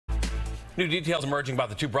New details emerging about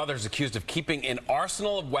the two brothers accused of keeping an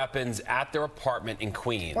arsenal of weapons at their apartment in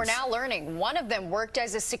Queens. We're now learning one of them worked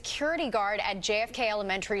as a security guard at JFK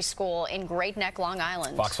Elementary School in Great Neck, Long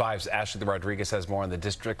Island. Fox 5's Ashlie Rodriguez has more on the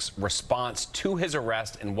district's response to his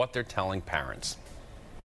arrest and what they're telling parents.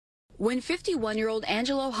 When 51-year-old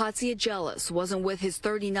Angelo Hatziagelis wasn't with his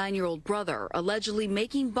 39-year-old brother, allegedly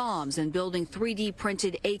making bombs and building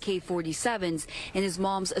 3D-printed AK-47s in his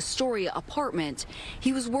mom's Astoria apartment,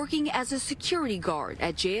 he was working as a security guard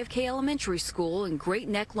at JFK Elementary School in Great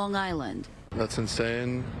Neck, Long Island. That's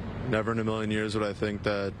insane. Never in a million years would I think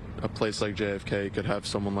that a place like JFK could have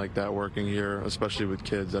someone like that working here, especially with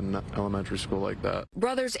kids at an elementary school like that.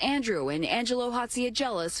 Brothers Andrew and Angelo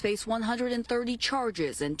Hatziagelis face 130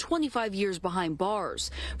 charges and 25 years behind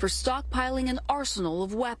bars for stockpiling an arsenal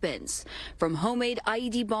of weapons, from homemade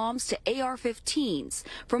IED bombs to AR-15s,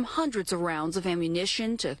 from hundreds of rounds of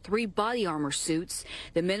ammunition to 3 body armor suits.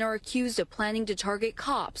 The men are accused of planning to target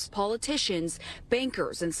cops, politicians,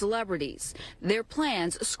 bankers, and celebrities. Their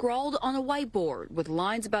plans scrawled on a whiteboard with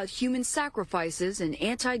lines about human sacrifices and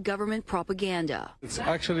anti-government propaganda. It's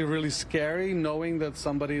actually really scary knowing that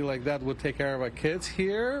somebody like that would take care of our kids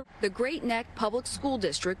here. The Great Neck Public School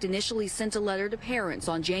District initially sent a letter to parents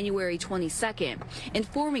on January 22nd,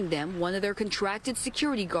 informing them one of their contracted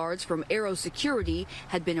security guards from Aero Security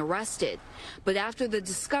had been arrested. But after the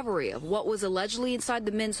discovery of what was allegedly inside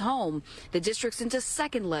the men's home, the district sent a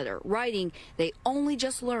second letter writing they only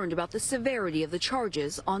just learned about the severity of the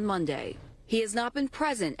charges on Monday. He has not been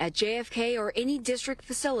present at JFK or any district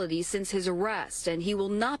facility since his arrest, and he will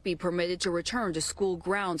not be permitted to return to school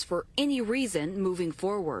grounds for any reason moving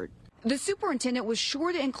forward. The superintendent was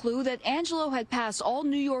sure to include that Angelo had passed all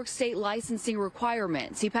New York State licensing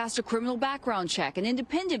requirements. He passed a criminal background check, an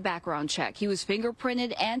independent background check. He was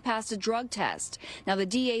fingerprinted and passed a drug test. Now, the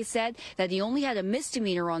DA said that he only had a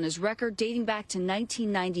misdemeanor on his record dating back to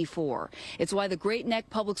 1994. It's why the Great Neck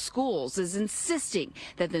Public Schools is insisting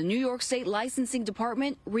that the New York State Licensing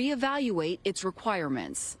Department reevaluate its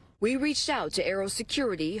requirements. We reached out to Aero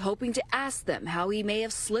Security, hoping to ask them how he may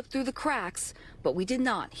have slipped through the cracks, but we did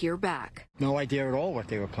not hear back. No idea at all what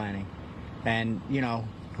they were planning. And, you know,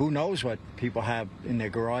 who knows what people have in their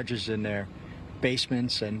garages, in their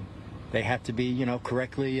basements, and they have to be, you know,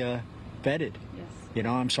 correctly vetted. Yes. You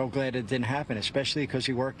know, I'm so glad it didn't happen, especially because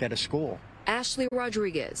he worked at a school. Ashlie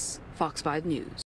Rodriguez, Fox 5 News.